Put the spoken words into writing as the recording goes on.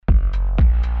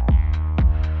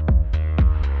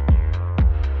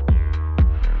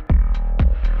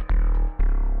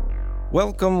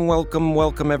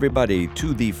Welcome everybody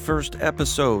to the first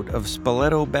episode of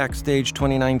Spoleto Backstage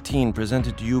 2019,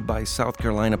 presented to you by South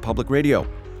Carolina Public Radio.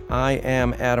 I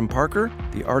am Adam Parker,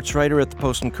 the arts writer at the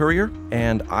Post and Courier,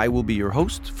 and I will be your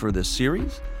host for this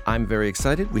series. I'm very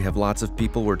excited. We have lots of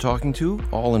people we're talking to,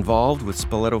 all involved with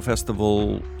Spoleto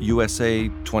Festival USA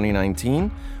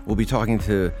 2019. We'll be talking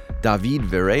to David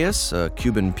Virelles, a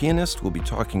Cuban pianist. We'll be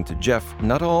talking to Geoff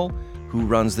Nuttall, who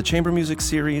runs the chamber music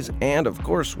series, and of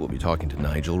course we'll be talking to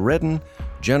Nigel Redden,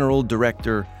 general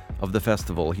director of the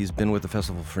festival. He's been with the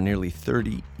festival for nearly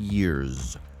 30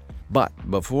 years. But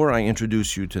before I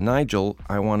introduce you to Nigel,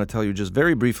 I want to tell you just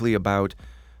very briefly about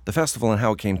the festival and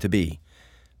how it came to be.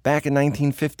 Back in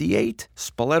 1958,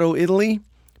 Spoleto, Italy,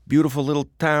 beautiful little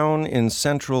town in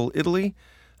central Italy,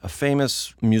 a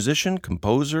famous musician,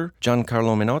 composer,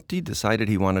 Giancarlo Menotti, decided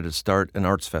he wanted to start an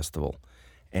arts festival.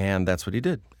 And that's what he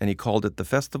did. And he called it the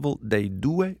Festival dei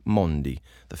Due Mondi,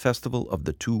 the Festival of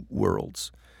the Two Worlds.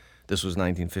 This was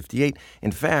 1958.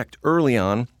 In fact, early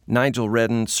on, Nigel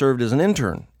Redden served as an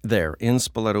intern there in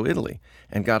Spoleto, Italy,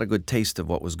 and got a good taste of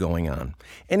what was going on.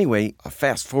 Anyway,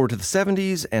 fast forward to the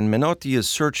 70s, and Menotti is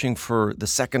searching for the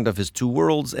second of his two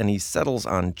worlds, and he settles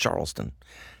on Charleston.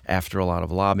 After a lot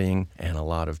of lobbying and a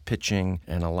lot of pitching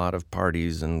and a lot of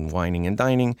parties and wining and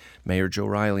dining, Mayor Joe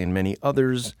Riley and many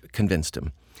others convinced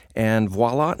him. And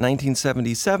voila,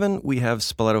 1977, we have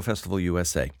Spoleto Festival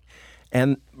USA.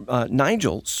 And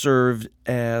Nigel served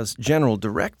as general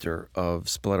director of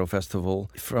Spoleto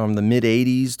Festival from the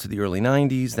mid-'80s to the early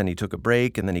 '90s. Then he took a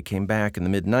break, and then he came back in the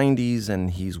mid-'90s,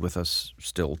 and he's with us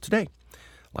still today.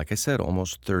 Like I said,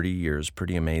 almost 30 years.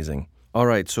 Pretty amazing. All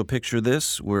right, so picture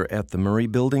this. We're at the Murray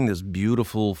Building, this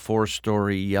beautiful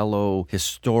 4-story yellow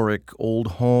historic old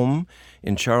home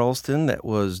in Charleston that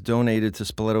was donated to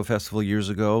Spoleto Festival years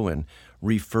ago and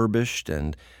refurbished.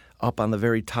 And up on the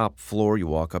very top floor, you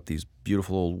walk up these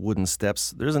beautiful old wooden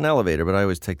steps. There's an elevator, but I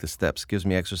always take the steps. It gives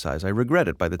me exercise. I regret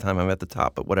it by the time I'm at the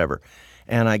top, but whatever.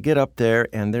 And I get up there,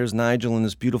 and there's Nigel in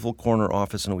this beautiful corner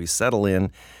office, and we settle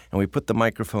in, and we put the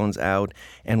microphones out,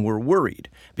 and we're worried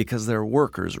because there are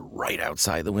workers right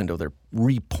outside the window. They're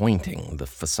repointing the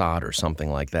facade or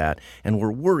something like that, and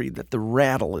we're worried that the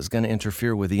rattle is going to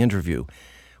interfere with the interview.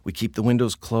 We keep the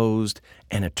windows closed,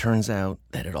 and it turns out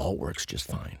that it all works just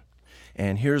fine.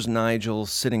 And here's Nigel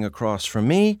sitting across from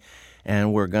me,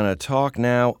 and we're going to talk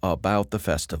now about the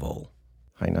festival.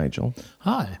 Hi, Nigel.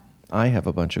 Hi. I have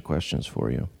a bunch of questions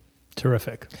for you.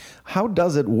 Terrific. How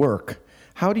does it work?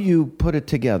 How do you put it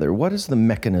together? What is the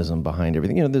mechanism behind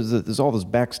everything? You know, there's all this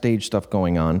backstage stuff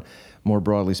going on, more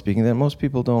broadly speaking, that most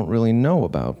people don't really know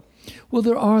about. Well,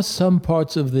 there are some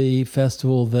parts of the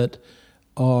festival that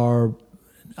are,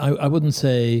 I wouldn't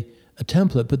say a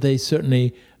template, but they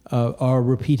certainly are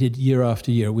repeated year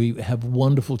after year. We have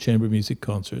wonderful chamber music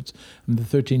concerts. And the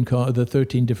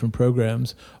 13 different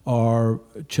programs are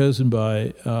chosen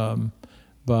by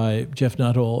Geoff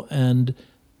Nuttall, and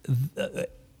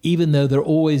even though they're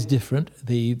always different,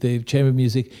 the chamber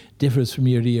music differs from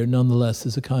year to year. Nonetheless,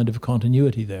 there's a kind of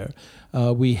continuity there.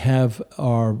 We have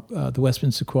the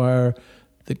Westminster Choir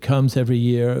that comes every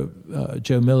year.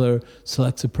 Joe Miller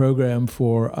selects a program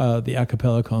for the a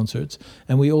cappella concerts.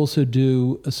 And we also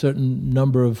do a certain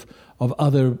number of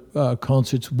other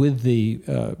concerts with the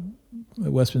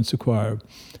Westminster Choir.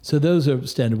 So those are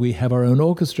standard. We have our own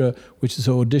orchestra, which is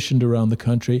auditioned around the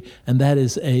country, and that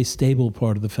is a stable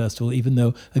part of the festival, even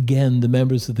though, again, the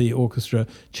members of the orchestra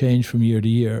change from year to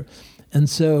year. And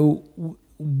so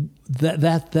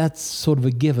that's sort of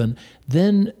a given.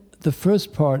 Then the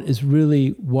first part is really,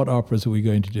 what operas are we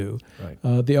going to do?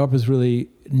 Right. The operas really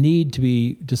need to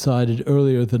be decided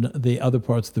earlier than the other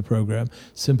parts of the program,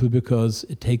 simply because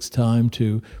it takes time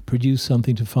to produce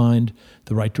something, to find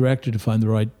the right director, to find the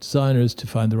right designers, to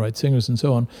find the right singers, and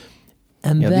so on.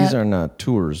 And these are not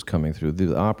tours coming through.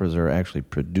 The operas are actually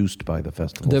produced by the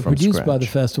festival from scratch. They're produced by the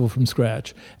festival from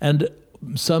scratch. And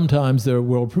sometimes they're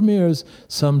world premieres,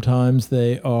 sometimes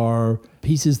they are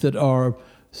pieces that are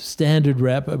standard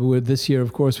rep. This year,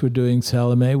 of course, we're doing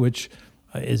Salome, which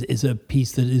is a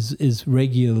piece that is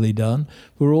regularly done.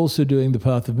 We're also doing The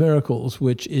Path of Miracles,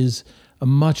 which is a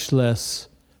much less,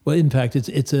 well, in fact,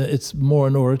 it's more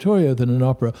an oratorio than an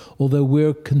opera, although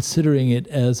we're considering it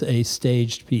as a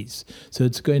staged piece. So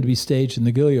it's going to be staged in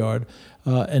the Gilliard,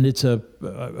 and it's a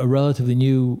relatively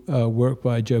new work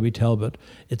by Joby Talbot.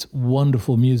 It's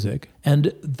wonderful music.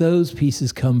 And those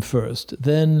pieces come first.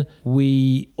 Then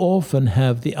we often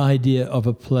have the idea of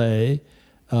a play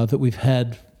that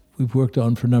we've worked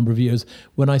on for a number of years.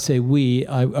 When I say we,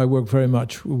 I work very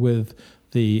much with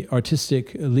the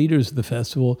artistic leaders of the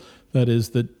festival, That is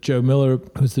that Joe Miller,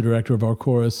 who's the director of our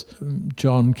chorus,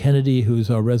 John Kennedy, who's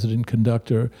our resident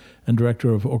conductor and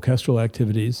director of orchestral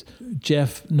activities.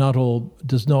 Geoff Nuttall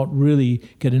does not really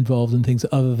get involved in things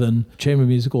other than chamber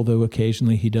music, although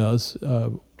occasionally he does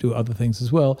do other things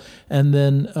as well. And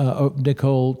then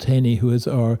Nicole Taney, who is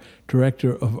our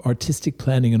director of artistic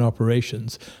planning and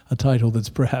operations, a title that's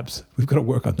perhaps, we've got to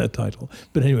work on that title,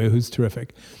 but anyway, who's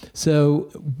terrific. So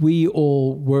we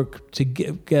all work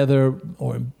together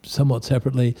or somewhat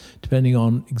separately, depending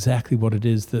on exactly what it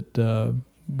is that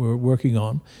we're working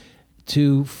on,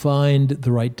 to find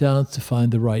the right dance, to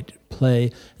find the right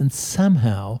play, and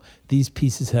somehow these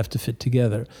pieces have to fit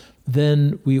together.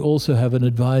 Then we also have an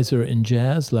advisor in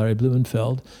jazz, Larry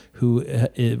Blumenfeld, who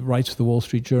writes for the Wall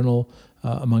Street Journal,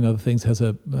 among other things, has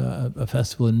a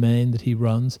festival in Maine that he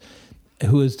runs,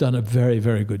 who has done a very,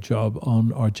 very good job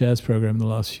on our jazz program in the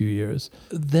last few years.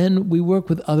 Then we work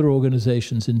with other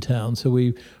organizations in town. So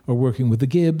we are working with the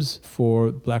Gibbs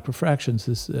for Black Refractions,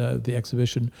 the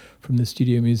exhibition from the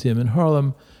Studio Museum in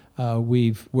Harlem.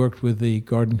 We've worked with the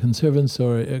Garden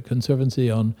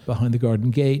Conservancy on Behind the Garden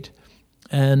Gate.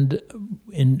 And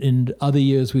in other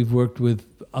years, we've worked with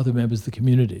other members of the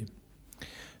community.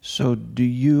 So do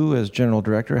you, as general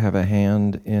director, have a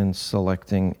hand in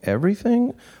selecting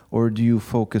everything, or do you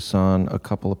focus on a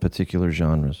couple of particular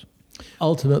genres?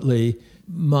 Ultimately,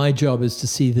 my job is to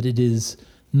see that it is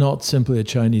not simply a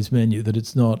Chinese menu, that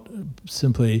it's not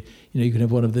simply, you can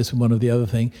have one of this and one of the other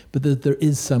thing, but that there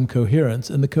is some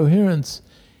coherence. And the coherence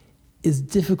is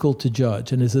difficult to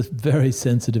judge and is a very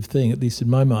sensitive thing, at least in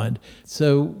my mind.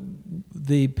 So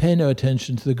the Pay No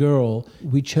Attention to the Girl,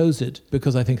 we chose it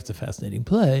because I think it's a fascinating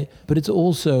play, but it's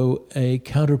also a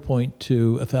counterpoint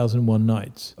to 1001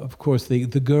 Nights. Of course, the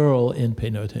girl in Pay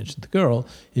No Attention to the Girl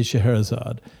is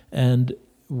Scheherazade. And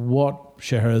what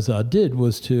Scheherazade did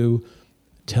was to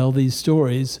tell these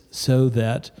stories so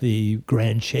that the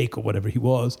Grand Sheikh or whatever he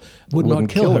was wouldn't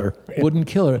kill her. Wouldn't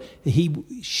kill her.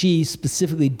 She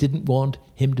specifically didn't want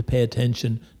him to pay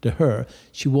attention to her.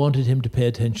 She wanted him to pay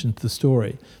attention to the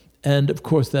story. And of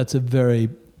course, that's a very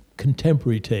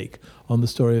contemporary take on the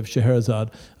story of Scheherazade.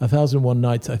 1001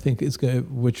 Nights, I think,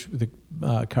 which the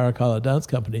Caracalla Dance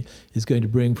Company is going to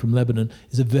bring from Lebanon,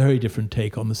 is a very different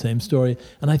take on the same story.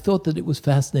 And I thought that it was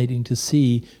fascinating to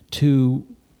see two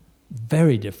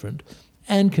very different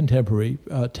and contemporary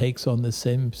takes on this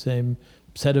same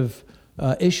set of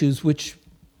issues, which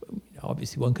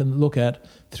obviously one can look at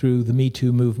through the Me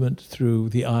Too movement, through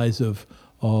the eyes of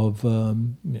sort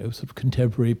of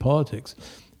contemporary politics.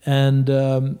 And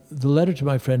the letter to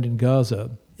my friend in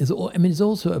Gaza is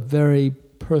also a very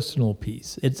personal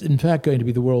piece. It's in fact going to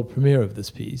be the world premiere of this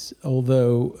piece,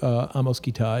 although Amos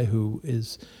Gitai, who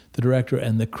is the director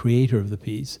and the creator of the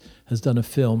piece, has done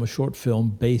a short film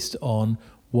based on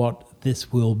what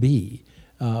this will be,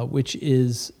 which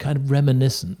is kind of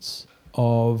reminiscence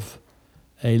of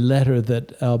a letter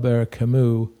that Albert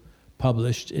Camus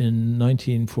published in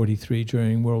 1943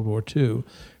 during World War II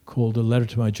called A Letter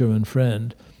to My German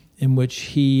Friend, in which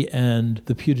he and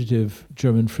the putative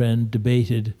German friend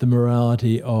debated the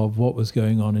morality of what was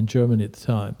going on in Germany at the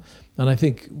time. And I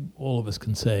think all of us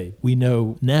can say, we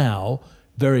know now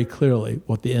very clearly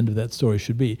what the end of that story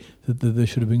should be, that there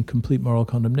should have been complete moral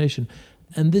condemnation.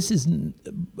 And this is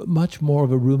much more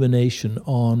of a rumination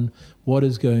on what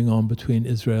is going on between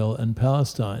Israel and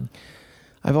Palestine.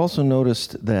 I've also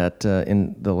noticed that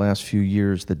in the last few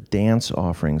years, the dance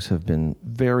offerings have been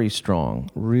very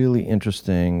strong, really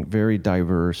interesting, very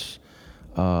diverse,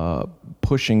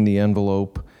 pushing the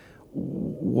envelope.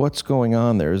 What's going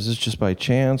on there? Is this just by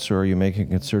chance, or are you making a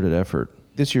concerted effort?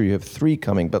 This year you have 3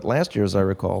 coming, but last year, as I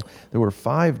recall, there were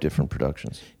 5 different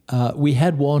productions. We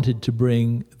had wanted to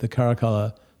bring the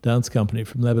Caracalla Dance Company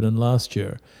from Lebanon last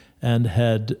year and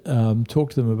had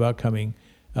talked to them about coming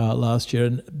last year,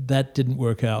 and that didn't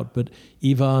work out. But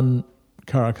Ivan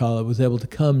Caracalla was able to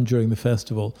come during the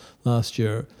festival last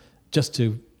year just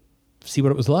to see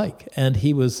what it was like. And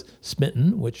he was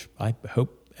smitten, which I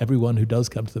hope everyone who does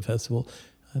come to the festival,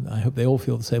 and I hope they all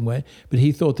feel the same way, but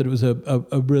he thought that it was a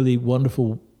really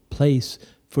wonderful place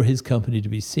for his company to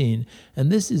be seen.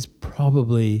 And this is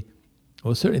probably,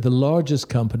 well, certainly the largest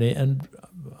company, and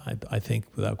I think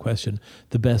without question,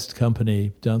 the best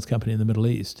dance company in the Middle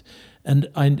East. And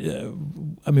I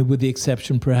mean, with the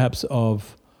exception perhaps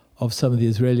of some of the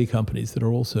Israeli companies that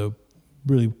are also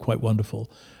really quite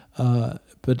wonderful.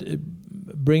 But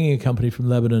bringing a company from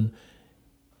Lebanon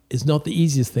is not the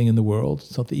easiest thing in the world.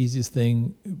 It's not the easiest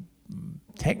thing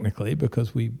technically,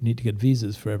 because we need to get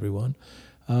visas for everyone.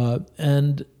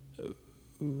 And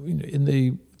in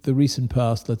the recent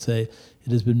past, let's say,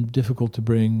 it has been difficult to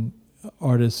bring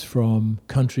artists from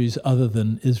countries other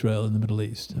than Israel in the Middle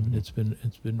East. I mean, it's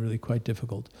been really quite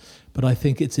difficult, but I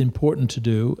think it's important to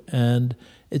do, and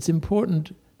it's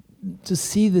important to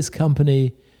see this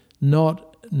company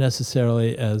not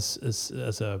necessarily as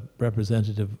a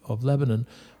representative of Lebanon,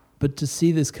 but to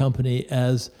see this company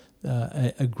as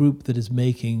a group that is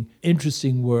making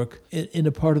interesting work in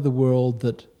a part of the world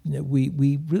that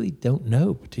we really don't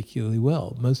know particularly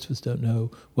well. Most of us don't know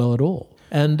well at all.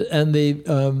 And the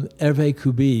Hervé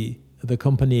Koubi, the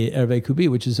company Hervé Koubi,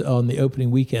 which is on the opening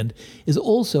weekend, is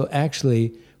also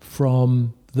actually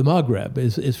from the Maghreb,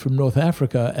 is from North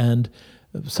Africa, and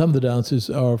some of the dancers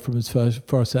are from as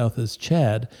far south as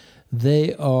Chad.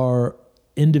 They are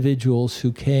individuals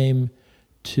who came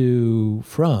to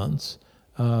France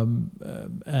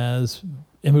as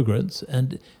immigrants,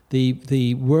 and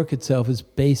the work itself is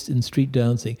based in street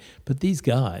dancing. But these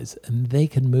guys, and they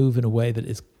can move in a way that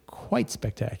is quite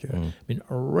spectacular. I mean,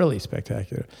 really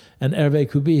spectacular. And Hervé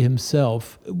Koubi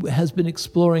himself has been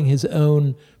exploring his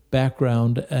own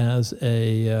background as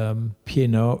a pied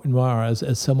noir,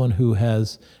 as someone who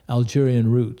has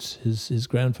Algerian roots. His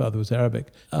grandfather was Arabic.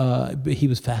 But he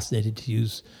was fascinated to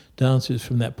use dancers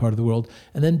from that part of the world.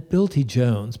 And then Bill T.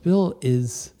 Jones. Bill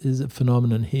is a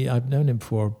phenomenon. I've known him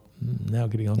for now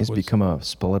getting on. He's become a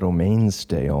Spoleto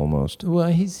mainstay almost. Well,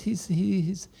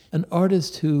 he's an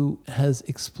artist who has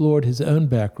explored his own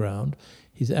background.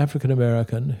 He's African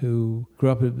American who grew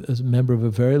up as a member of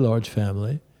a very large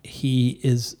family. He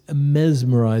is a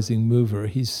mesmerizing mover.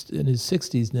 He's in his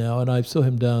 60s now, and I saw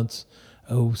him dance,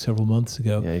 several months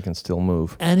ago. Yeah, he can still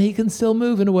move. And he can still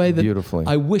move in a way that beautifully.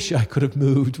 I wish I could have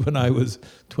moved when I was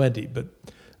 20, but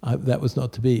that was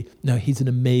not to be. No, he's an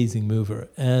amazing mover.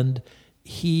 And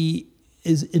he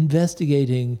is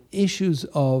investigating issues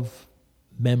of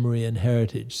memory and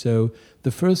heritage. So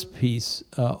the first piece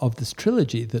of this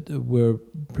trilogy that we're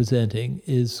presenting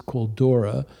is called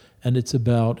Dora, and it's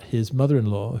about his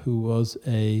mother-in-law, who was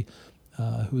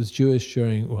Jewish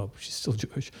during, well, she's still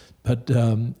Jewish, but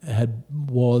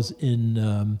was in,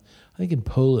 I think in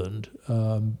Poland,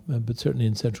 but certainly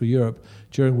in Central Europe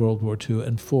during World War II,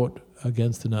 and fought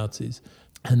against the Nazis.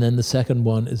 And then the second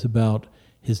one is about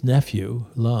his nephew,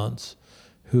 Lance,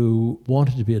 who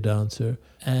wanted to be a dancer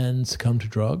and succumbed to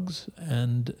drugs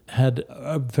and had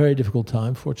a very difficult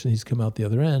time. Fortunately, he's come out the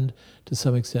other end to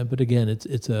some extent, but again,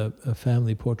 it's a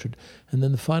family portrait. And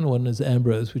then the final one is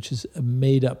Ambrose, which is a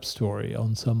made-up story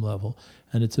on some level,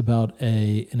 and it's about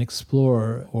an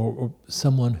explorer or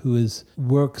someone who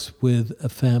works with a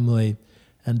family,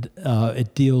 and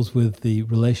it deals with the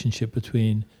relationship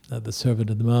between the servant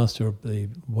and the master, or the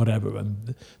whatever,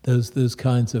 and those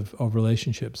kinds of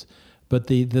relationships. But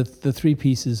the three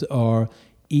pieces are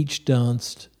each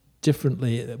danced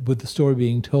differently, with the story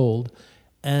being told,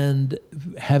 and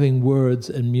having words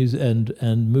and music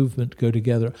and movement go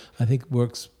together. I think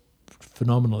works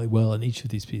phenomenally well in each of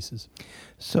these pieces.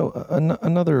 So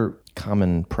another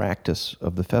common practice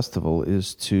of the festival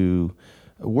is to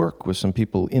work with some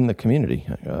people in the community.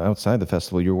 Outside the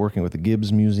festival, you're working with the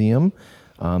Gibbs Museum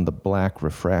on the Black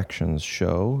Refractions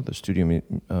show. The Studio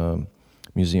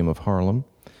Museum of Harlem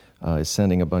is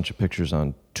sending a bunch of pictures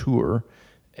on tour,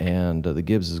 and the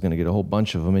Gibbs is going to get a whole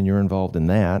bunch of them, and you're involved in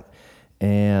that.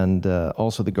 And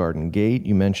also the Garden Gate,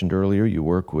 you mentioned earlier, you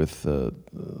work with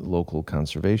local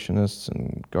conservationists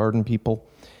and garden people.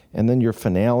 And then your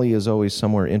finale is always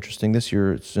somewhere interesting. This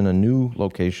year it's in a new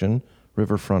location,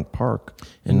 Riverfront Park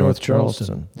in North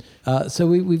Charleston. So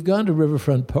we've gone to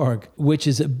Riverfront Park, which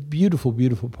is a beautiful,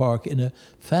 beautiful park in a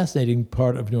fascinating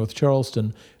part of North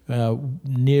Charleston,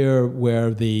 near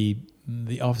where the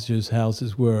officers'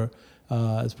 houses were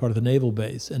as part of the naval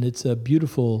base. And it's a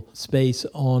beautiful space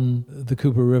on the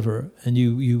Cooper River, and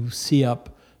you see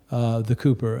up the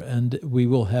Cooper, and we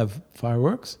will have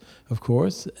fireworks, of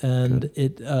course, and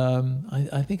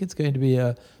I think it's going to be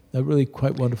a really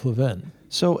quite wonderful event.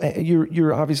 So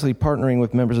you're obviously partnering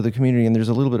with members of the community, and there's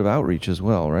a little bit of outreach as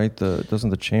well, right? Doesn't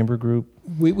the Chamber Group?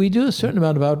 We do a certain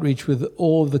amount of outreach with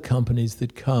all of the companies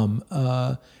that come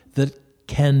that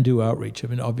can do outreach. I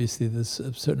mean, obviously there's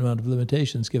a certain amount of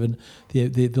limitations given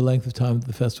the length of time that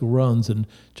the festival runs and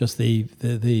just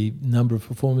the number of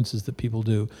performances that people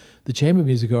do. The chamber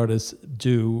music artists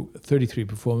do 33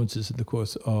 performances in the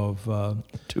course of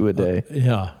 2 a day.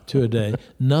 2 a day.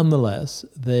 Nonetheless,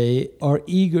 they are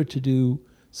eager to do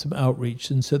some outreach,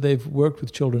 and so they've worked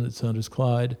with children at Saunders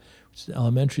Clyde, which is an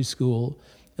elementary school,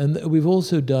 and we've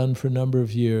also done for a number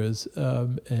of years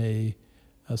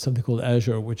something called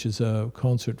Azure, which is a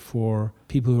concert for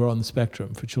people who are on the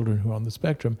spectrum, for children who are on the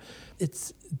spectrum.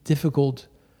 It's difficult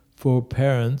for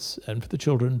parents and for the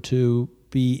children to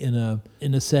be in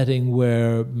a setting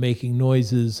where making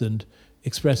noises and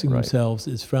expressing themselves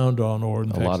is frowned on, or in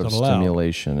fact not allowed. A lot of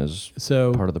stimulation is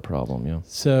part of the problem, yeah.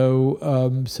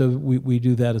 So we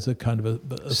do that as a kind of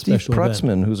a Steve special Prutzman,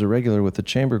 event. who's a regular with the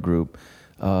chamber group,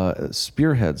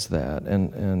 spearheads that,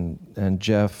 and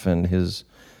Geoff and his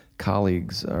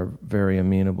colleagues are very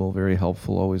amenable, very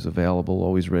helpful, always available,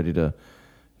 always ready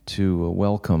to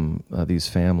welcome these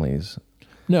families.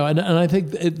 No, and I think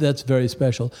that's very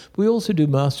special. We also do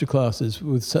master classes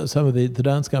with some of the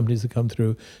dance companies that come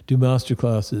through, do master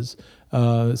classes,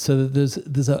 so that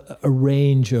there's a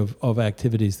range of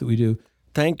activities that we do.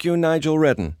 Thank you, Nigel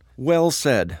Redden. Well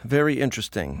said. Very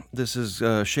interesting. This is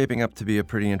shaping up to be a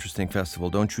pretty interesting festival,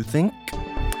 don't you think?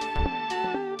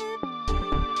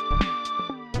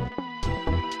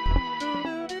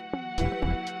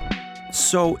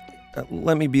 So,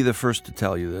 let me be the first to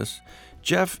tell you this.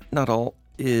 Geoff Nuttall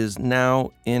is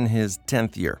now in his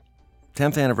 10th year,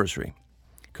 10th anniversary.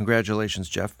 Congratulations,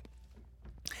 Geoff.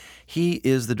 He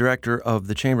is the director of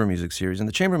the Chamber Music Series, and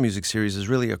the Chamber Music Series is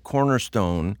really a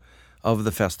cornerstone of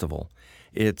the festival.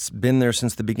 It's been there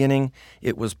since the beginning.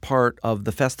 It was part of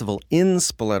the festival in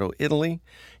Spoleto, Italy.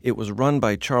 It was run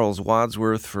by Charles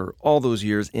Wadsworth for all those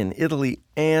years in Italy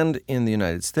and in the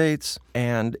United States,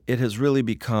 and it has really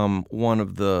become one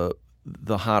of the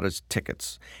hottest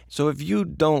tickets. So if you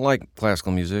don't like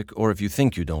classical music, or if you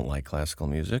think you don't like classical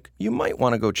music, you might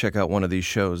want to go check out one of these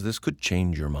shows. This could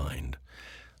change your mind.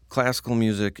 Classical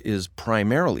music is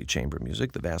primarily chamber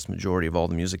music. The vast majority of all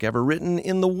the music ever written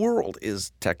in the world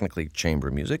is technically chamber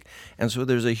music. And so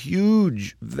there's a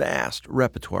huge, vast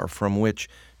repertoire from which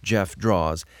Geoff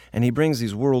draws. And he brings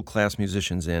these world-class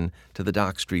musicians in to the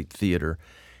Dock Street Theater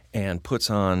and puts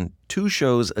on 2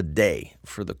 shows a day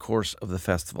for the course of the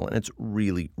festival. And it's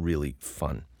really, really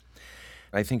fun.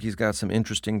 I think he's got some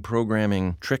interesting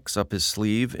programming tricks up his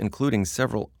sleeve, including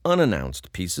several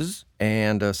unannounced pieces.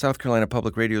 And South Carolina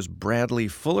Public Radio's Bradley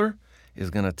Fuller is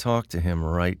going to talk to him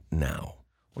right now.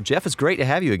 Well, Geoff, it's great to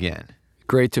have you again.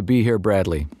 Great to be here,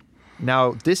 Bradley.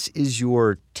 Now, this is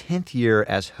your 10th year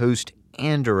as host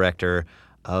and director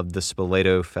of the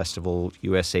Spoleto Festival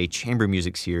USA Chamber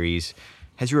Music Series.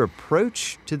 Has your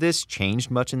approach to this changed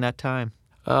much in that time?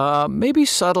 Maybe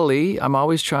subtly. I'm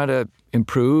always trying to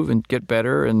improve and get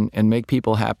better and make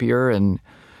people happier and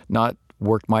not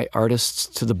work my artists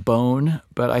to the bone.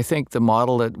 But I think the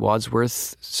model that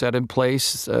Wadsworth set in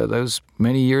place those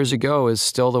many years ago is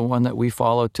still the one that we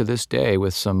follow to this day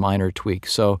with some minor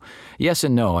tweaks. So yes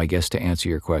and no, I guess, to answer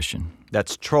your question.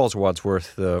 That's Charles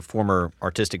Wadsworth, the former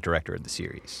artistic director of the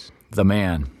series. The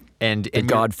man. And the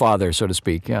godfather, so to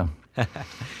speak, yeah.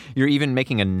 You're even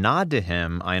making a nod to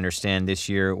him, I understand, this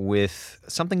year with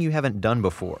something you haven't done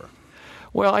before.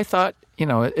 Well, I thought,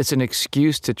 it's an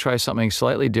excuse to try something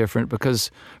slightly different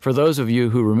because for those of you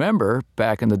who remember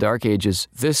back in the dark ages,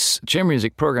 this chamber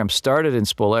music program started in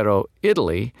Spoleto,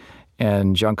 Italy,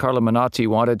 and Giancarlo Menotti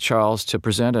wanted Charles to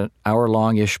present an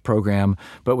hour-long-ish program,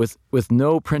 but with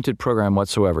no printed program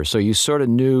whatsoever. So you sort of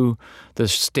knew the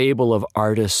stable of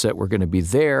artists that were going to be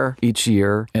there each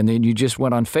year, and then you just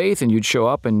went on faith and you'd show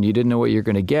up and you didn't know what you're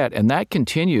going to get. And that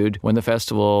continued when the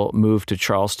festival moved to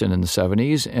Charleston in the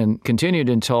 70s and continued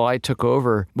until I took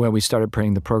over when we started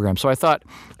printing the program. So I thought,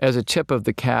 as a tip of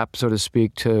the cap, so to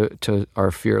speak, to our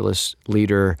fearless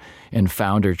leader and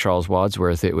founder, Charles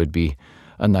Wadsworth, it would be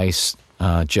a nice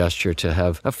gesture to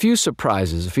have a few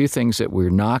surprises, a few things that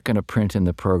we're not going to print in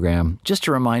the program, just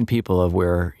to remind people of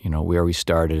where we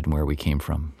started and where we came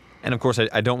from. And of course,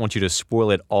 I don't want you to spoil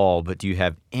it all, but do you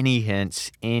have any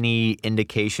hints, any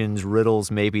indications, riddles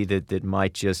maybe that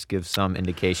might just give some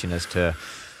indication as to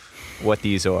what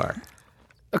these are?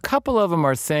 A couple of them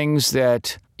are things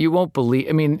that you won't believe.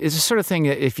 I mean, it's the sort of thing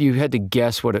that if you had to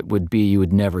guess what it would be, you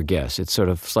would never guess. It's sort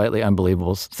of slightly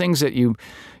unbelievable. Things that you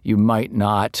might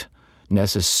not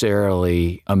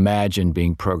necessarily imagine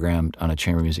being programmed on a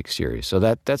chamber music series. So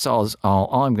that's all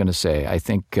I'm going to say. I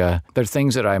think they're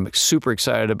things that I'm super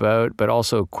excited about, but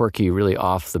also quirky, really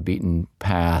off the beaten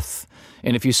path.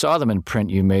 And if you saw them in print,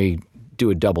 you may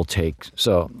do a double take.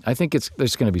 So I think it's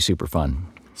going to be super fun.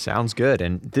 Sounds good.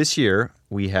 And this year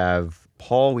we have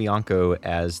Paul Wianco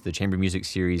as the Chamber Music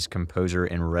Series composer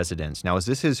in residence. Now, is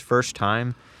this his first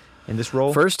time in this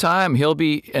role? First time.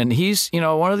 He's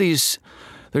one of these.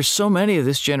 There's so many of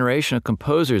this generation of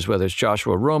composers, whether it's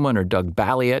Joshua Roman or Doug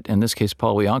Balliet, in this case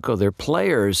Paul Wianco, they're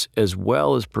players as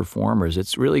well as performers.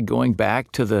 It's really going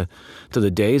back to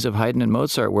the days of Haydn and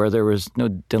Mozart where there was no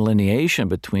delineation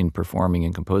between performing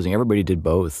and composing. Everybody did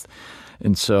both.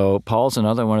 And so Paul's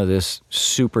another one of this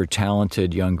super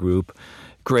talented young group,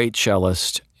 great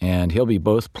cellist, and he'll be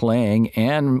both playing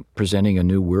and presenting a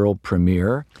new world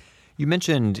premiere. You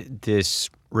mentioned this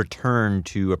return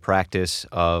to a practice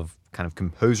of kind of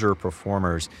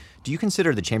composer-performers. Do you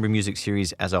consider the chamber music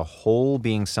series as a whole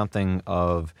being something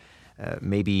of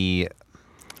maybe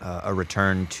a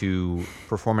return to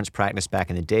performance practice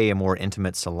back in the day, a more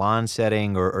intimate salon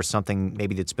setting, or something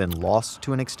maybe that's been lost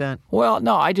to an extent? Well,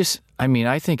 no, I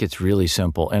think it's really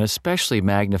simple, and especially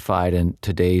magnified in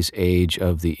today's age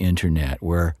of the internet,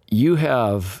 where you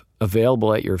have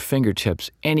available at your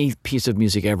fingertips any piece of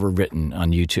music ever written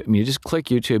on YouTube. I mean, you just click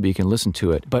YouTube, you can listen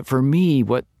to it. But for me,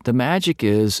 what the magic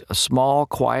is, a small,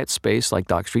 quiet space like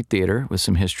Dock Street Theater with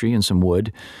some history and some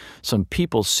wood, some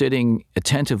people sitting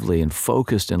attentively and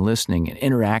focused and listening and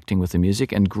interacting with the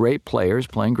music, and great players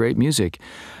playing great music.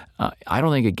 I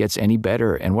don't think it gets any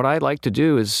better. And what I like to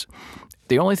do is,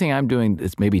 the only thing I'm doing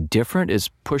that's maybe different is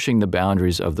pushing the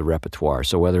boundaries of the repertoire.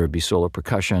 So whether it be solo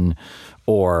percussion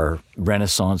or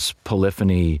Renaissance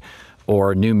polyphony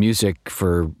or new music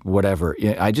for whatever,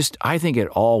 I think it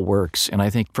all works. And I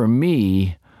think for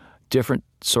me, different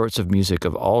sorts of music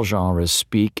of all genres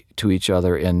speak to each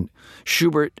other, and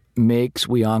Schubert makes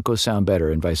Wianco sound better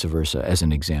and vice versa, as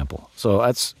an example. So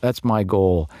that's my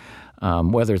goal,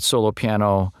 whether it's solo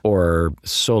piano or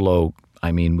solo.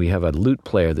 I mean, we have a lute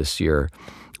player this year,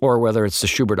 or whether it's the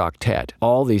Schubert Octet.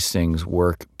 All these things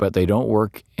work, but they don't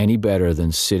work any better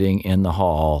than sitting in the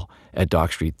hall at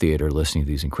Dock Street Theater listening to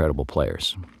these incredible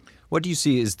players. What do you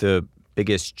see as the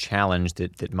biggest challenge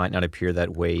that might not appear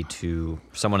that way to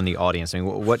someone in the audience? I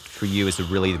mean, what for you is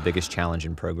really the biggest challenge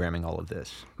in programming all of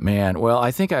this? Man, well,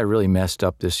 I think I really messed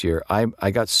up this year.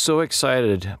 I got so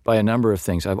excited by a number of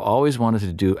things. I've always wanted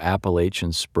to do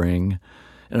Appalachian Spring,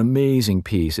 an amazing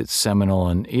piece. It's seminal,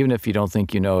 and even if you don't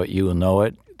think you know it, you will know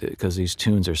it, because these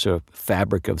tunes are sort of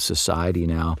fabric of society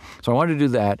now. So I wanted to do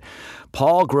that.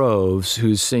 Paul Groves,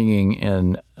 who's singing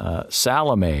in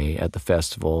Salome at the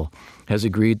festival, has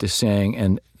agreed to sing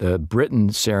in the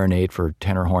Britain Serenade for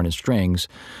tenor, horn, and strings,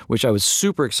 which I was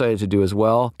super excited to do as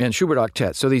well, and Schubert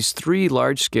Octet. So these three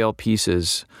large-scale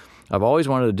pieces I've always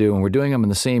wanted to do, and we're doing them in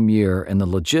the same year, and the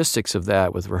logistics of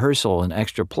that with rehearsal and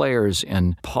extra players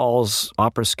and Paul's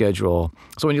opera schedule.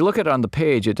 So when you look at it on the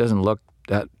page, it doesn't look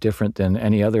that different than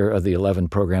any other of the 11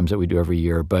 programs that we do every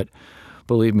year. But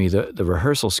believe me, the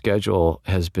rehearsal schedule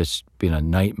has been a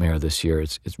nightmare this year.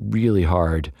 It's really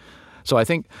hard. So I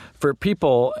think for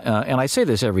people, and I say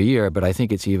this every year, but I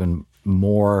think it's even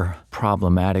more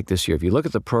problematic this year. If you look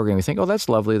at the program, you think, oh, that's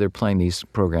lovely. They're playing these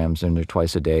programs and they're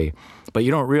twice a day. But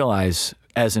you don't realize,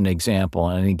 as an example,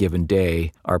 on any given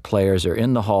day, our players are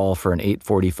in the hall for an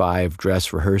 8:45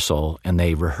 dress rehearsal, and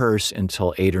they rehearse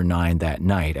until 8 or 9 that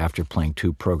night after playing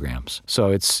 2 programs. So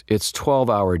it's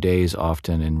 12-hour days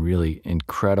often, and really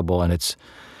incredible. And it's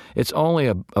only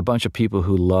a bunch of people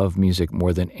who love music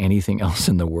more than anything else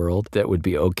in the world that would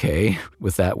be okay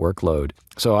with that workload.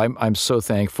 So I'm so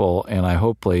thankful, and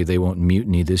hopefully they won't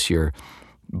mutiny this year.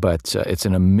 But it's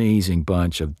an amazing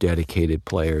bunch of dedicated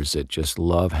players that just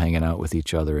love hanging out with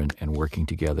each other and working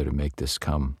together to make this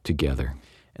come together.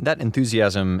 And that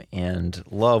enthusiasm and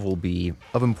love will be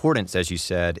of importance, as you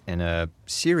said, in a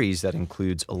series that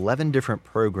includes 11 different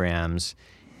programs,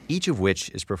 each of which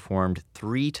is performed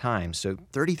 3 times. So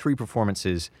 33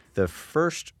 performances. The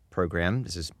first program,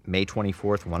 this is May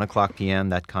 24th, 1 o'clock p.m.,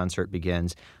 that concert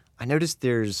begins. I noticed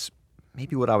there's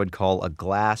maybe what I would call a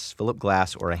Philip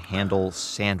Glass or a Handel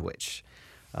sandwich.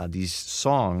 These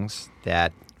songs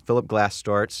that Philip Glass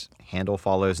starts, Handel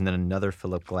follows, and then another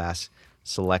Philip Glass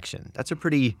selection. That's a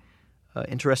pretty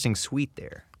interesting suite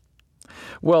there.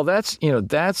 Well, that's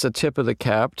a tip of the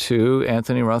cap to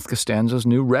Anthony Roth Costanzo's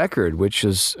new record, which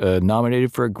is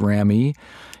nominated for a Grammy,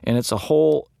 and it's a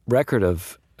whole record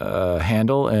of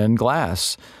Handel and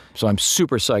Glass. So I'm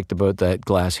super psyched about that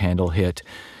Glass Handel hit.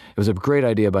 It was a great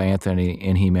idea by Anthony,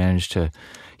 and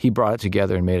he brought it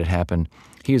together and made it happen.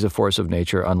 He is a force of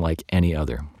nature unlike any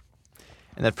other.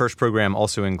 And that first program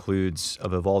also includes a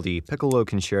Vivaldi Piccolo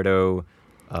Concerto,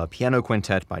 a piano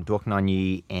quintet by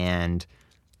Dohnanyi, and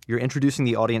you're introducing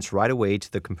the audience right away to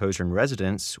the composer in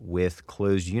residence with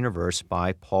Closed Universe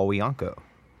by Paul Wianco.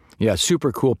 Yeah,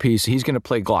 super cool piece. He's going to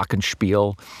play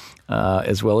glockenspiel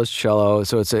as well as cello.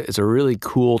 So it's a really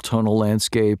cool tonal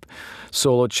landscape.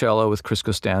 Solo cello with Chris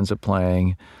Costanza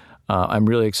playing. I'm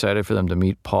really excited for them to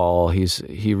meet Paul.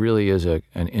 He really is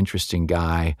an interesting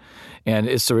guy. And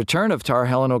it's the return of Tara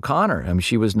Helen O'Connor. I mean,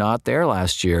 she was not there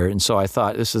last year. And so I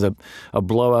thought this is a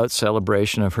blowout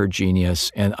celebration of her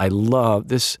genius. And I love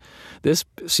this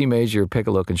C major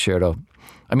piccolo concerto.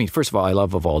 I mean, first of all, I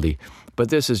love Vivaldi, but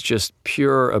this is just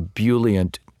pure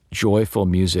ebullient, joyful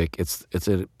music. It's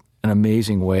an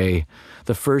amazing way.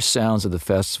 The first sounds of the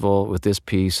festival with this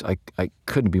piece, I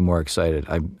couldn't be more excited.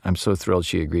 I'm so thrilled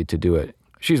she agreed to do it.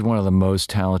 She's one of the most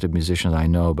talented musicians I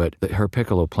know, but her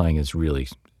piccolo playing is really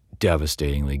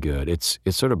devastatingly good. It's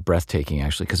sort of breathtaking,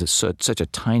 actually, because it's such a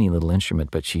tiny little instrument,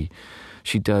 but she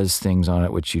does things on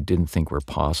it which you didn't think were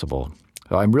possible.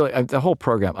 So the whole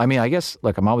program, I mean, I guess,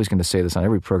 look, I'm always going to say this on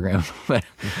every program, but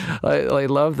I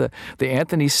love the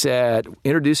Anthony set,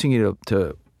 introducing you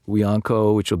to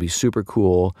Wianco, which will be super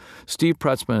cool, Steve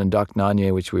Prutzman and Doc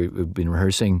Nanye, which we've been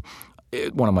rehearsing,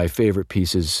 one of my favorite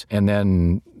pieces, and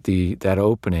then that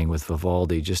opening with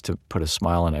Vivaldi, just to put a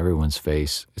smile on everyone's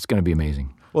face. It's going to be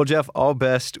amazing. Well, Geoff, all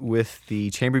best with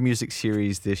the Chamber Music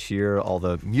Series this year, all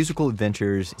the musical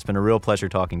adventures. It's been a real pleasure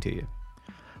talking to you.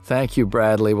 Thank you,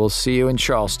 Bradley. We'll see you in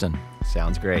Charleston.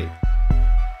 Sounds great.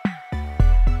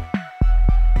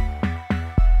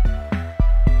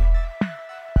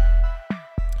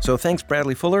 So thanks,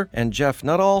 Bradley Fuller and Geoff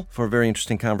Nuttall, for a very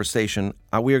interesting conversation.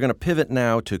 We are going to pivot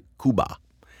now to Cuba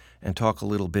and talk a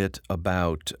little bit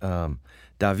about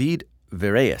David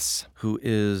Virelles, who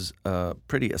is a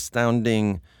pretty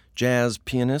astounding jazz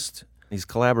pianist. He's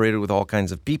collaborated with all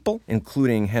kinds of people,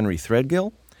 including Henry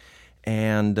Threadgill,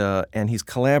 and he's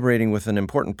collaborating with an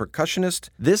important percussionist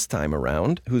this time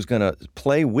around who's going to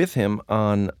play with him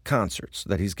on concerts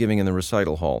that he's giving in the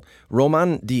recital hall,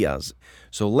 Roman Diaz.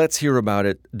 So let's hear about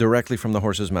it directly from the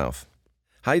horse's mouth.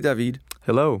 Hi, David.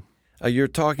 Hello. You're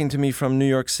talking to me from New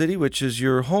York City, which is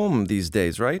your home these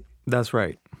days, right? That's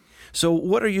right. So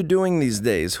what are you doing these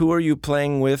days? Who are you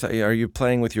playing with? Are you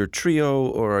playing with your trio,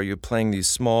 or are you playing these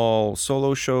small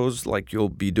solo shows like you'll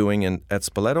be doing at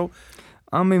Spoleto?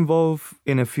 I'm involved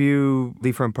in a few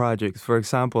different projects. For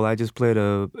example, I just played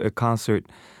a concert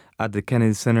at the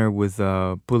Kennedy Center with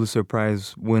Pulitzer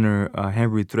Prize winner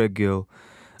Henry Threadgill.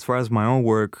 As far as my own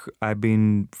work, I've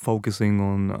been focusing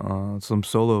on some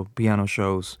solo piano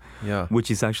shows, which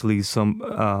is actually some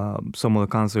of the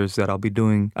concerts that I'll be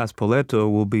doing at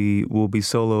Spoleto will be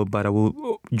solo, but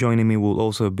joining me will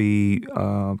also be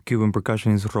Cuban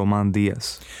percussionist Roman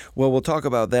Diaz. Well, we'll talk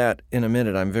about that in a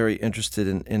minute. I'm very interested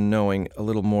in knowing a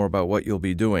little more about what you'll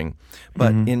be doing.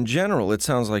 But in general, it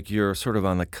sounds like you're sort of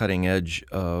on the cutting edge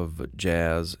of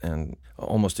jazz and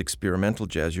almost experimental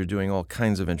jazz. You're doing all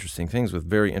kinds of interesting things with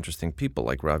very interesting people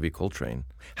like Ravi Coltrane.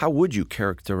 How would you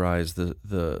characterize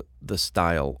the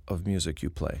style of music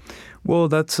you play? Well,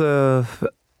 that's a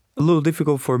little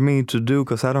difficult for me to do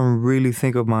because I don't really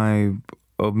think of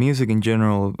music in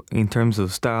general in terms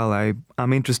of style.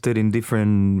 I'm interested in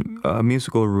different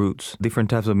musical roots,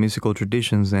 different types of musical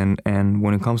traditions, and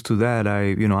when it comes to that,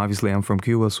 obviously I'm from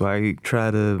Cuba, so I try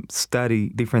to study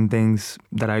different things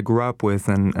that I grew up with,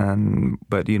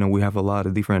 but we have a lot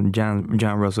of different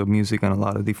genres of music and a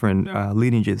lot of different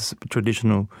lineages,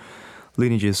 traditional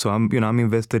lineages. So I'm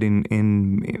invested in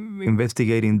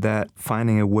investigating that,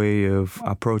 finding a way of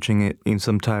approaching it in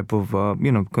some type of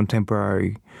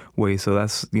contemporary way. So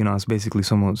that's basically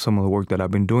some of the work that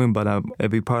I've been doing. But a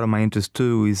big part of my interest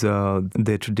too is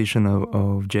the tradition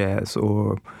of jazz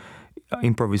or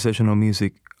improvisational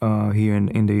music here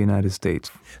in the United States.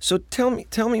 So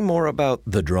tell me more about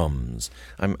the drums.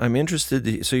 I'm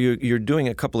interested. So you're doing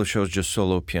a couple of shows just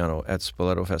solo piano at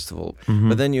Spoleto Festival,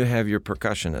 but then you have your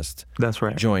percussionist. That's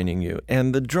right. Joining you,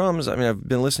 and the drums. I mean, I've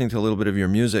been listening to a little bit of your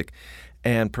music,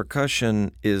 and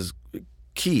percussion is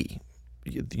key.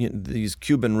 These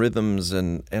Cuban rhythms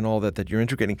and all that you're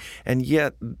integrating, and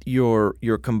yet you're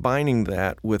combining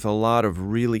that with a lot of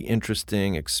really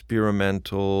interesting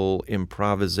experimental,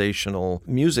 improvisational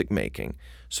music making.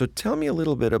 So tell me a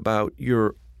little bit about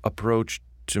your approach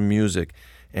to music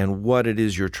and what it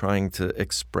is you're trying to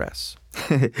express.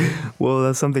 Well,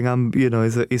 that's something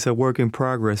it's a work in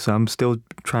progress. I'm still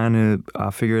trying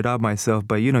to figure it out myself.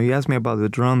 But, you asked me about the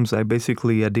drums. I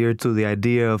basically adhere to the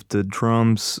idea of the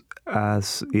drums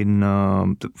as in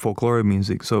folkloric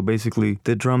music. So basically,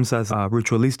 the drums as a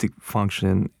ritualistic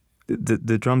function.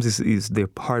 The drums is the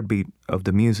heartbeat of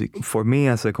the music. For me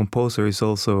as a composer, it's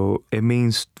also a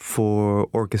means for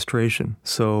orchestration.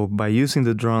 So by using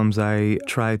the drums, I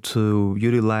try to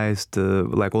utilize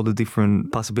all the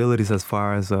different possibilities as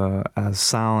far as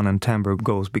sound and timbre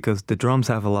goes, because the drums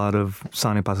have a lot of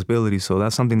sounding possibilities. So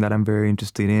that's something that I'm very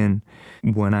interested in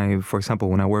for example,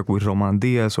 when I work with Roman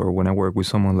Diaz or when I work with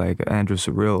someone like Andrew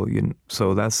Cyril.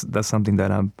 So that's something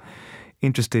that I'm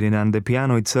interested in. And the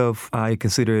piano itself, I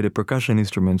consider it a percussion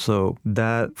instrument. So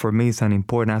that, for me, is an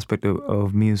important aspect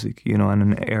of music, and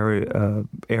an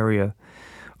area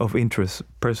of interest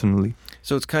personally.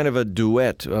 So it's kind of a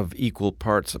duet of equal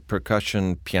parts of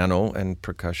percussion piano and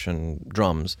percussion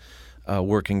drums.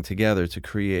 working together to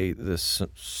create this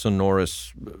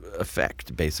sonorous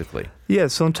effect, basically. Yeah,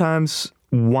 sometimes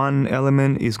one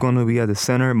element is going to be at the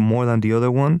center more than the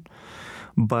other one.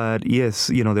 But yes,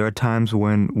 there are times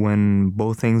when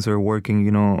both things are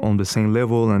working, on the same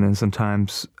level, and then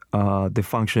sometimes the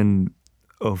function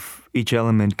of each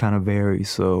element kind of varies.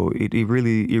 So it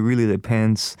really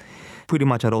depends. Pretty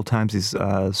much at all times is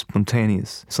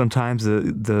spontaneous. Sometimes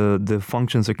the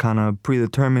functions are kind of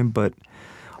predetermined, but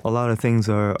a lot of things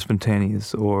are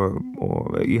spontaneous, or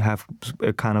you have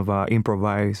a kind of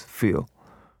improvised feel.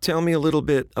 Tell me a little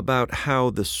bit about how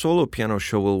the solo piano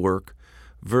show will work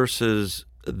versus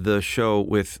the show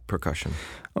with percussion.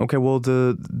 Okay, well,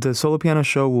 the solo piano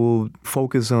show will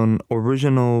focus on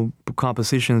original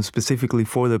compositions specifically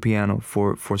for the piano,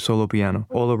 for solo piano,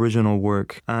 all original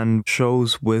work. And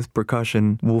shows with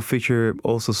percussion will feature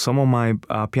also some of my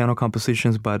piano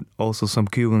compositions, but also some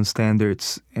Cuban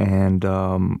standards and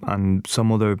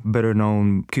some other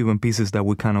better-known Cuban pieces that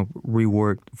we kind of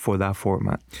reworked for that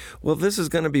format. Well, this is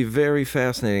going to be very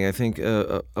fascinating. I think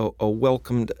a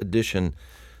welcomed addition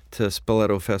to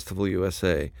Spoleto Festival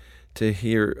USA, to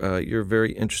hear your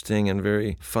very interesting and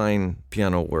very fine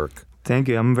piano work. Thank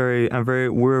you.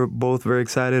 We're both very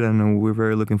excited, and we're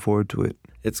very looking forward to it.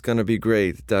 It's going to be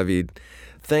great, David.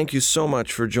 Thank you so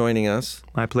much for joining us.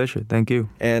 My pleasure. Thank you.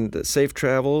 And safe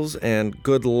travels and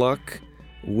good luck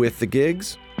with the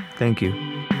gigs. Thank you.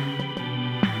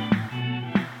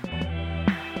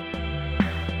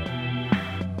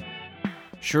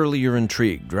 Surely you're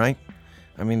intrigued, right?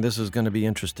 I mean, this is going to be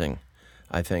interesting,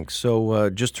 I think. So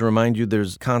just to remind you,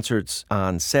 there's concerts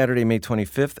on Saturday, May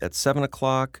 25th at 7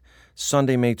 o'clock,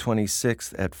 Sunday, May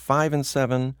 26th at 5 and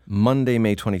 7, Monday,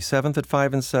 May 27th at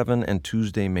 5 and 7, and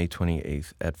Tuesday, May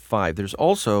 28th at 5. There's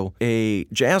also a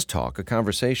jazz talk, a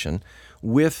conversation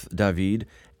with David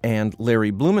and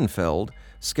Larry Blumenfeld,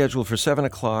 scheduled for 7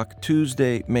 o'clock,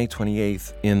 Tuesday, May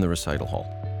 28th in the recital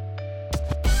hall.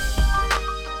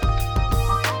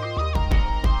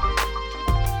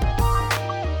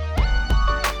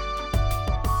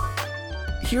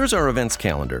 Here's our events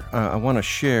calendar. I want to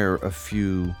share a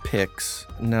few picks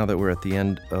now that we're at the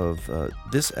end of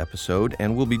this episode,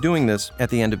 and we'll be doing this at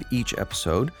the end of each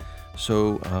episode,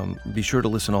 so be sure to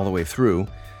listen all the way through.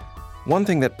 One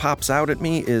thing that pops out at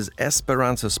me is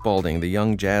Esperanza Spalding, the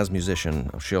young jazz musician.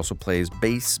 She also plays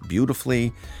bass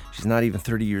beautifully. She's not even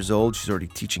 30 years old. She's already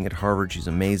teaching at Harvard. She's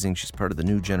amazing. She's part of the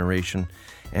new generation,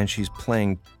 and she's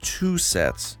playing 2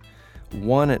 sets.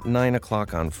 One at 9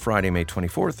 o'clock on Friday, May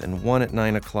 24th, and one at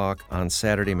 9 o'clock on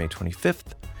Saturday, May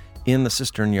 25th, in the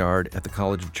Cistern Yard at the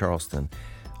College of Charleston.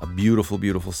 A beautiful,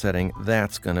 beautiful setting.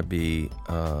 That's going to be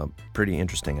pretty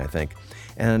interesting, I think.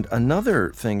 And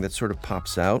another thing that sort of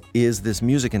pops out is this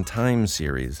Music and Time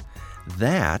series.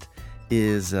 That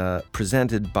is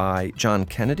presented by John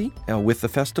Kennedy with the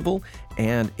festival,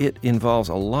 and it involves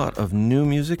a lot of new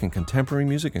music and contemporary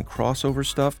music and crossover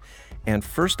stuff. And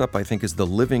first up, I think, is the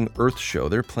Living Earth Show.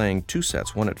 They're playing 2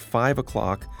 sets, one at 5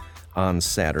 o'clock on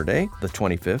Saturday, the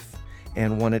 25th,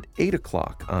 and one at 8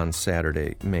 o'clock on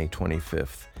Saturday, May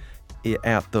 25th,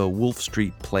 at the Wolf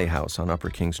Street Playhouse on Upper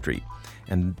King Street.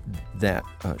 And that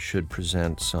should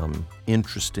present some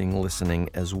interesting listening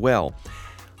as well.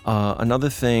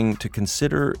 Another thing to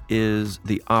consider is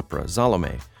the opera,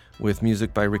 Salome, with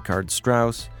music by Richard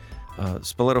Strauss.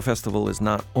 Spoleto Festival is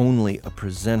not only a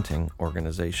presenting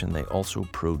organization, they also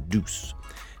produce.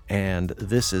 And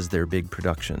this is their big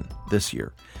production this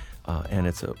year. And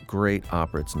it's a great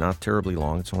opera. It's not terribly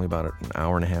long. It's only about an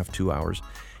hour and a half, 2 hours.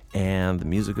 And the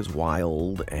music is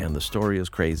wild, and the story is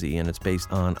crazy, and it's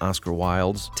based on Oscar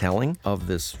Wilde's telling of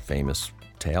this famous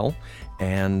tale.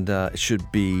 And it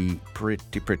should be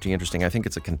pretty interesting. I think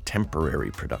it's a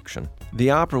contemporary production.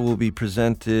 The opera will be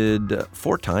presented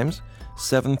 4 times.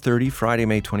 7:30 Friday,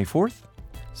 May 24th,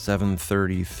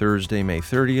 7:30 Thursday, May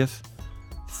 30th,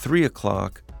 3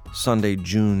 o'clock Sunday,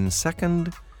 June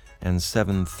 2nd, and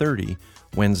 7:30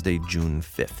 Wednesday, June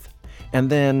 5th. And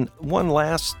then one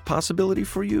last possibility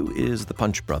for you is the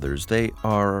Punch Brothers. They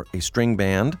are a string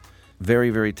band, very,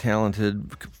 very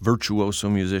talented, virtuoso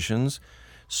musicians.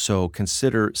 So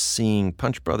consider seeing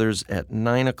Punch Brothers at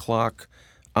 9 o'clock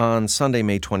on Sunday,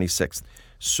 May 26th.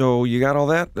 So you got all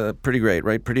that? Pretty great,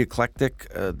 right? Pretty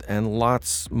eclectic, and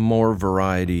lots more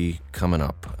variety coming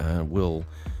up. We'll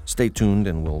stay tuned,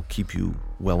 and we'll keep you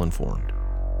well informed.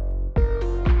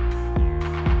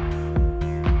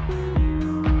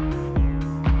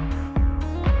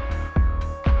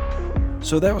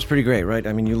 So that was pretty great, right?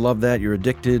 I mean, you love that. You're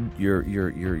addicted.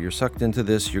 You're sucked into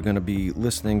this. You're going to be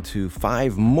listening to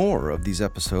 5 more of these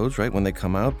episodes, right, when they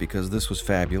come out, because this was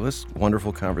fabulous.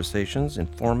 Wonderful conversations,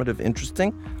 informative,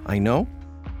 interesting. I know.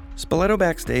 Spoleto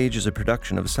Backstage is a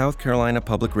production of South Carolina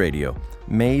Public Radio,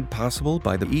 made possible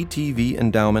by the ETV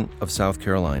Endowment of South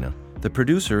Carolina. The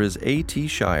producer is A.T.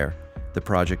 Shire. The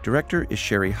project director is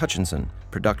Sherry Hutchinson.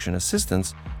 Production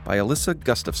assistance by Alyssa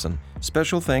Gustafson.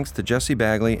 Special thanks to Jesse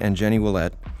Bagley and Jenny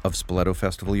Willett of Spoleto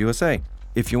Festival USA.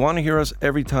 If you want to hear us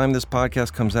every time this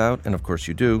podcast comes out, and of course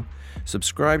you do,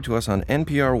 subscribe to us on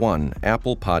NPR One,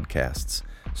 Apple Podcasts,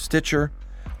 Stitcher,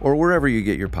 or wherever you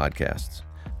get your podcasts.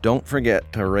 Don't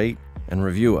forget to rate and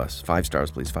review us. 5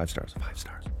 stars, please. 5 stars. 5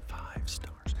 stars. 5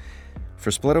 stars.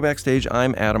 For Spoleto Backstage,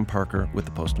 I'm Adam Parker with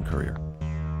the Post and Courier.